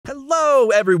Hello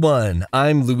everyone,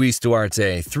 I'm Luis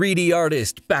Duarte, 3D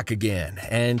artist back again,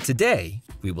 and today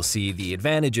we will see the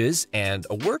advantages and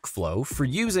a workflow for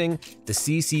using the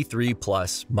CC3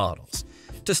 Plus models.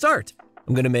 To start,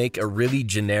 I'm going to make a really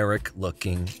generic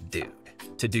looking dude.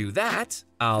 To do that,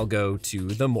 I'll go to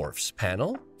the morphs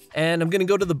panel, and I'm going to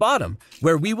go to the bottom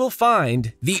where we will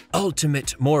find the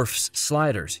ultimate morphs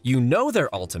sliders. You know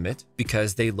they're ultimate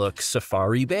because they look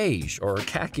safari beige or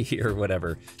khaki or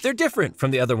whatever. They're different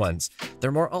from the other ones.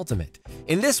 They're more ultimate.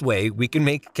 In this way, we can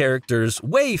make characters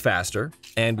way faster,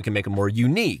 and we can make them more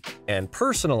unique and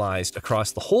personalized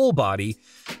across the whole body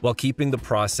while keeping the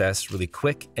process really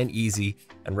quick and easy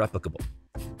and replicable.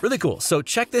 Really cool. So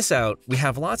check this out. We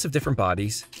have lots of different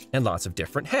bodies and lots of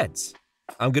different heads.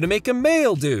 I'm gonna make a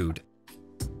male dude.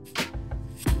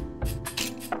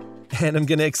 And I'm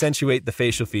gonna accentuate the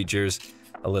facial features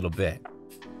a little bit.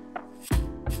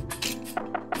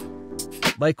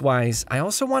 Likewise, I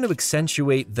also want to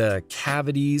accentuate the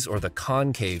cavities or the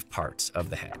concave parts of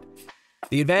the head.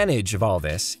 The advantage of all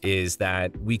this is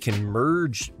that we can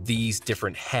merge these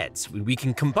different heads. We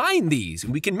can combine these,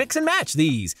 we can mix and match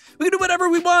these. We can do whatever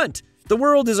we want. The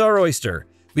world is our oyster.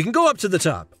 We can go up to the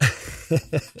top.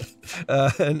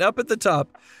 And up at the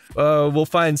top, we'll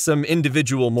find some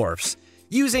individual morphs.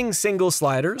 Using single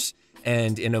sliders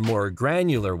and in a more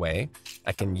granular way,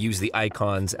 I can use the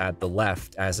icons at the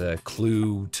left as a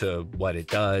clue to what it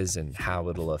does and how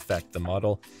it'll affect the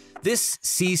model. This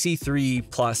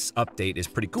CC3 Plus update is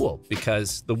pretty cool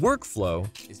because the workflow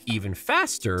is even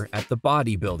faster at the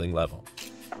bodybuilding level.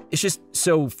 It's just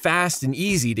so fast and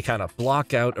easy to kind of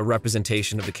block out a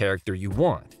representation of the character you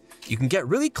want. You can get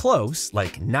really close,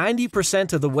 like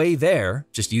 90% of the way there,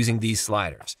 just using these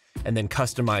sliders, and then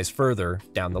customize further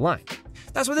down the line.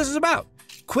 That's what this is about.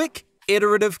 Quick,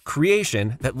 iterative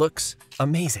creation that looks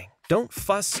amazing. Don't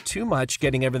fuss too much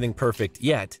getting everything perfect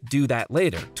yet. Do that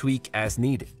later. Tweak as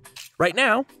needed. Right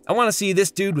now, I want to see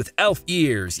this dude with elf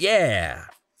ears. Yeah!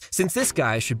 Since this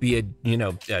guy should be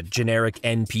a generic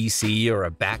NPC or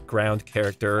a background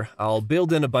character, I'll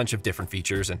build in a bunch of different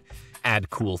features and add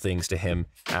cool things to him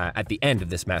at the end of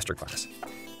this masterclass.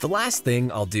 The last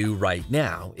thing I'll do right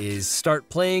now is start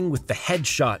playing with the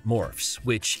headshot morphs,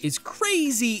 which is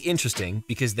crazy interesting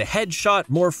because the headshot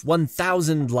morph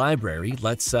 1000 library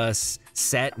lets us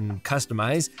set and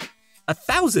customize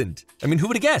 1,000. I mean, who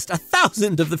would have guessed?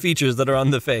 1,000 of the features that are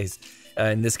on the face.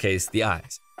 In this case, the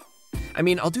eyes. I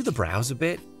mean, I'll do the brows a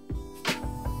bit,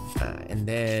 and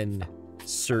then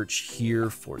search here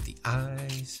for the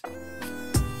eyes.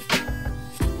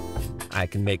 I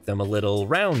can make them a little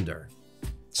rounder,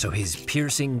 so his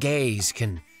piercing gaze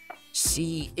can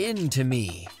see into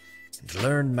me and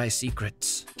learn my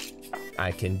secrets.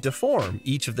 I can deform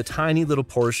each of the tiny little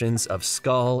portions of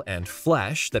skull and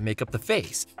flesh that make up the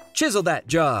face. Chisel that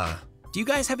jaw. Do you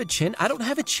guys have a chin? I don't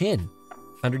have a chin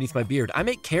underneath my beard. I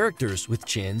make characters with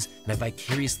chins, and I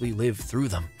vicariously live through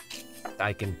them.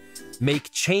 I can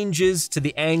make changes to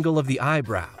the angle of the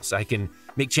eyebrows. I can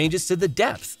make changes to the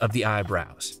depth of the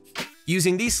eyebrows.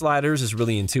 Using these sliders is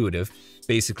really intuitive.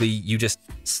 Basically, you just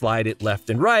slide it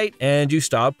left and right, and you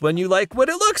stop when you like what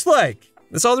it looks like.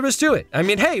 That's all there is to it. I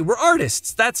mean, hey, we're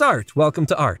artists. That's art. Welcome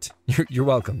to art. You're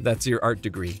welcome. That's your art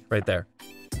degree right there.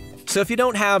 So if you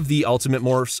don't have the ultimate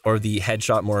morphs or the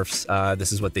headshot morphs,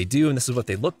 this is what they do and this is what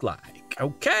they look like.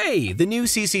 Okay, the new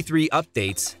CC3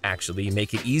 updates actually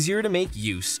make it easier to make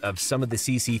use of some of the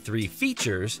CC3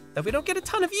 features that we don't get a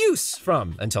ton of use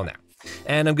from until now.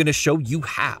 And I'm gonna show you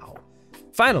how.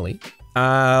 Finally,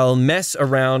 I'll mess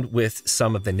around with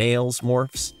some of the nails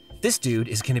morphs. This dude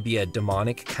is gonna be a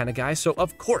demonic kind of guy, so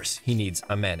of course he needs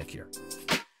a manicure.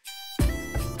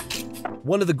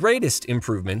 One of the greatest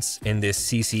improvements in this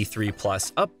CC3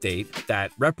 Plus update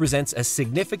that represents a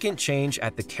significant change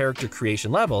at the character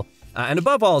creation level, and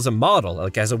above all as a model,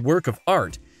 like as a work of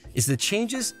art, is the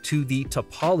changes to the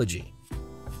topology.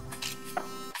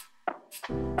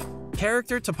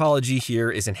 Character topology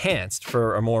here is enhanced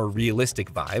for a more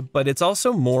realistic vibe, but it's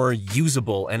also more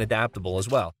usable and adaptable as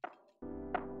well.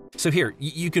 So here,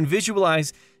 you can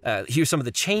visualize, here's some of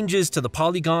the changes to the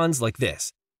polygons like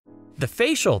this. The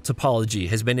facial topology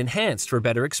has been enhanced for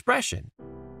better expression.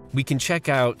 We can check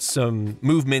out some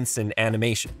movements and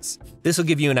animations. This will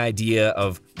give you an idea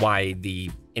of why the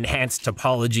enhanced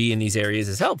topology in these areas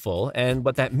is helpful and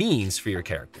what that means for your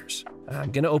characters.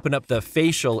 I'm gonna open up the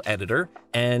facial editor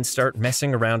and start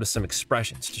messing around with some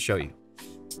expressions to show you.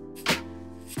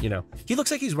 You know, he looks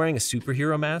like he's wearing a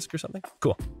superhero mask or something.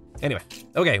 Cool. Anyway,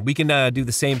 okay, we can do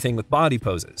the same thing with body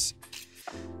poses.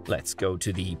 Let's go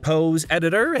to the pose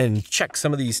editor and check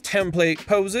some of these template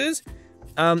poses.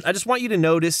 I just want you to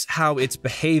notice how it's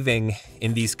behaving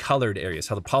in these colored areas,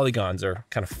 how the polygons are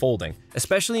kind of folding,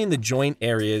 especially in the joint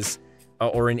areas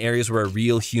or in areas where a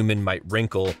real human might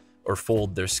wrinkle or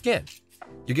fold their skin.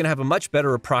 You're gonna have a much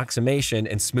better approximation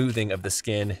and smoothing of the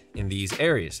skin in these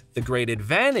areas. The great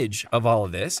advantage of all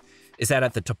of this is that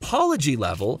at the topology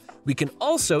level, we can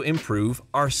also improve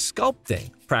our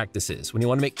sculpting practices when you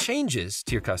want to make changes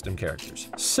to your custom characters.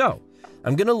 So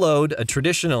I'm going to load a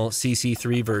traditional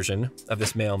CC3 version of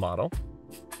this male model.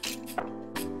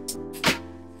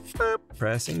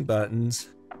 Pressing buttons.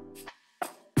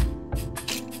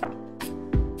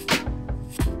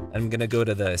 I'm going to go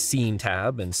to the Scene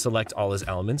tab and select all his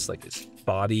elements, like his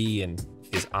body and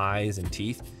his eyes and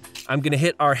teeth. I'm going to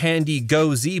hit our handy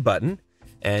Go Z button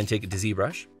and take it to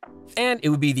ZBrush. And it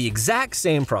would be the exact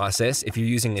same process if you're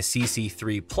using a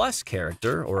CC3 Plus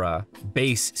character or a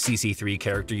base CC3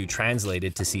 character you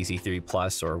translated to CC3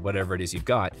 Plus or whatever it is you've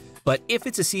got. But if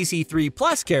it's a CC3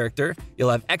 Plus character, you'll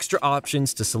have extra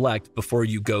options to select before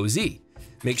you go Z.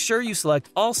 Make sure you select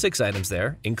all 6 items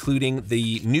there, including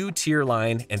the new tier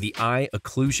line and the eye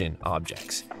occlusion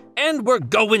objects. And we're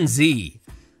going Z.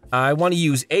 I want to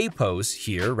use A pose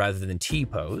here rather than T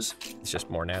pose. It's just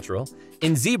more natural.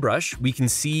 In ZBrush, we can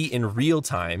see in real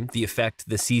time the effect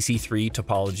the CC3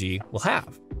 topology will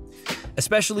have.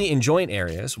 Especially in joint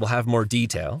areas, we'll have more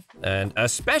detail, and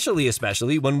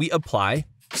especially when we apply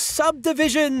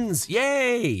subdivisions.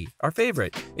 Yay! Our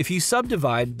favorite. If you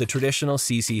subdivide the traditional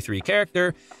CC3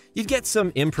 character, you'd get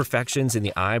some imperfections in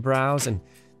the eyebrows and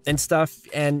stuff,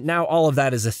 and now all of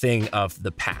that is a thing of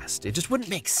the past. It just wouldn't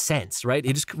make sense, right?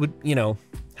 It just would, you know,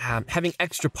 having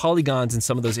extra polygons in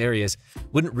some of those areas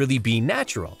wouldn't really be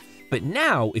natural. But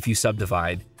now, if you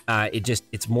subdivide,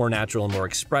 it's more natural and more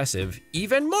expressive,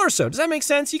 even more so. Does that make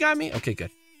sense? You got me? Okay,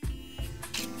 good.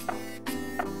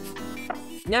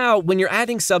 Now, when you're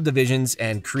adding subdivisions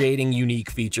and creating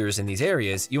unique features in these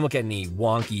areas, you won't get any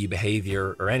wonky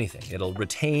behavior or anything. It'll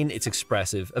retain its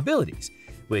expressive abilities,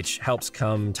 which helps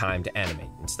come time to animate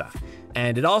and stuff.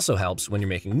 And it also helps when you're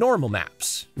making normal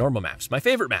maps. Normal maps, my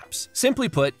favorite maps. Simply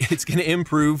put, it's gonna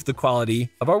improve the quality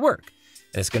of our work,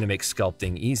 and it's gonna make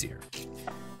sculpting easier.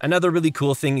 Another really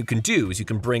cool thing you can do is you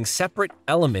can bring separate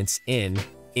elements in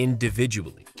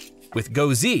individually. With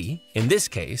Go Z, in this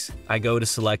case, I go to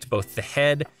select both the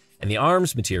head and the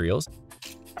arms materials,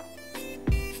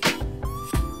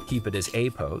 keep it as A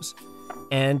pose,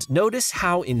 and notice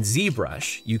how in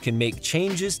ZBrush, you can make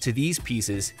changes to these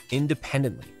pieces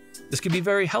independently. This can be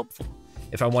very helpful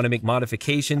if I want to make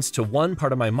modifications to one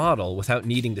part of my model without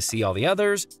needing to see all the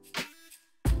others.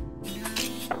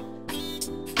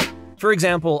 For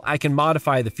example, I can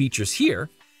modify the features here.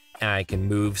 I can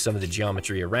move some of the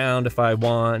geometry around if I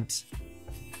want.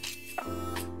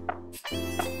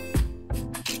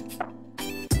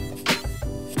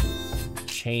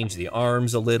 Change the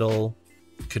arms a little.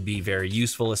 Could be very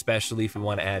useful, especially if we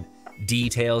want to add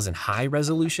details and high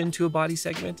resolution to a body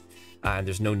segment. And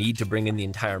there's no need to bring in the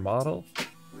entire model.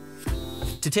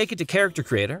 To take it to Character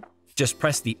Creator, just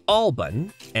press the All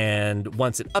button, and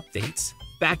once it updates,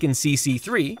 back in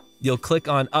CC3, you'll click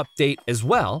on Update as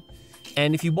well.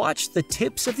 And if you watch the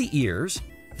tips of the ears,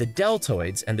 the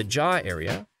deltoids, and the jaw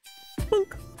area,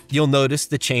 you'll notice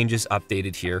the changes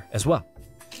updated here as well.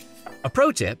 A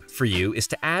pro tip for you is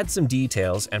to add some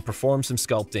details and perform some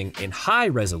sculpting in high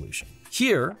resolution.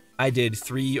 Here, I did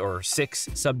 3 or 6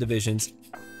 subdivisions.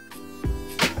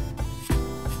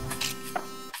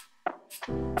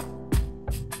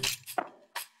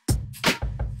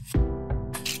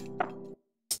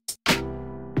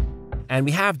 And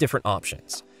we have different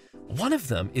options. One of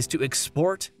them is to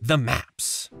export the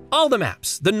maps. All the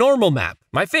maps, the normal map,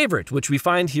 my favorite, which we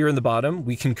find here in the bottom.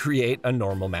 We can create a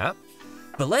normal map.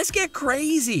 But let's get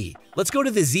crazy. Let's go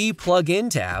to the Z plugin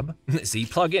tab, the Z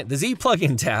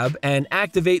plugin tab, and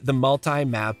activate the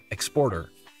multi-map exporter.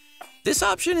 This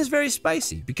option is very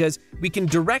spicy because we can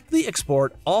directly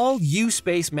export all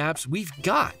U-space maps we've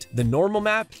got, the normal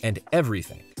map and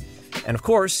everything. And of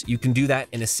course, you can do that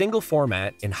in a single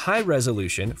format in high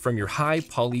resolution from your high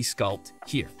poly sculpt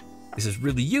here. This is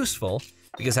really useful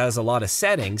because it has a lot of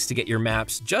settings to get your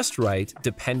maps just right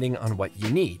depending on what you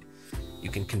need. You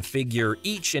can configure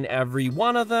each and every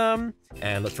one of them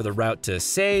and look for the route to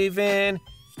save in.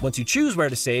 Once you choose where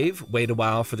to save, wait a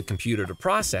while for the computer to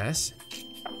process.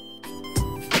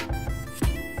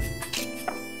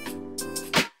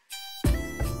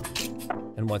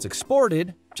 And once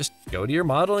exported, just go to your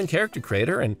model and character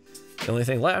creator, and the only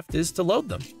thing left is to load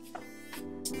them.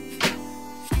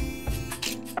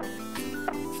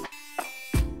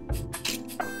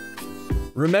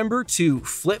 Remember to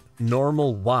flip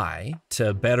normal Y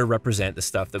to better represent the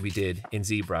stuff that we did in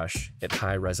ZBrush at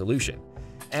high resolution.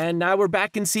 And now we're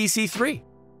back in CC3.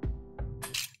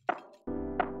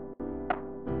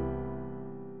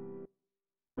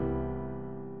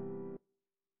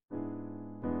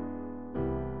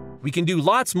 We can do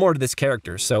lots more to this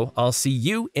character, so I'll see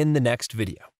you in the next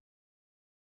video.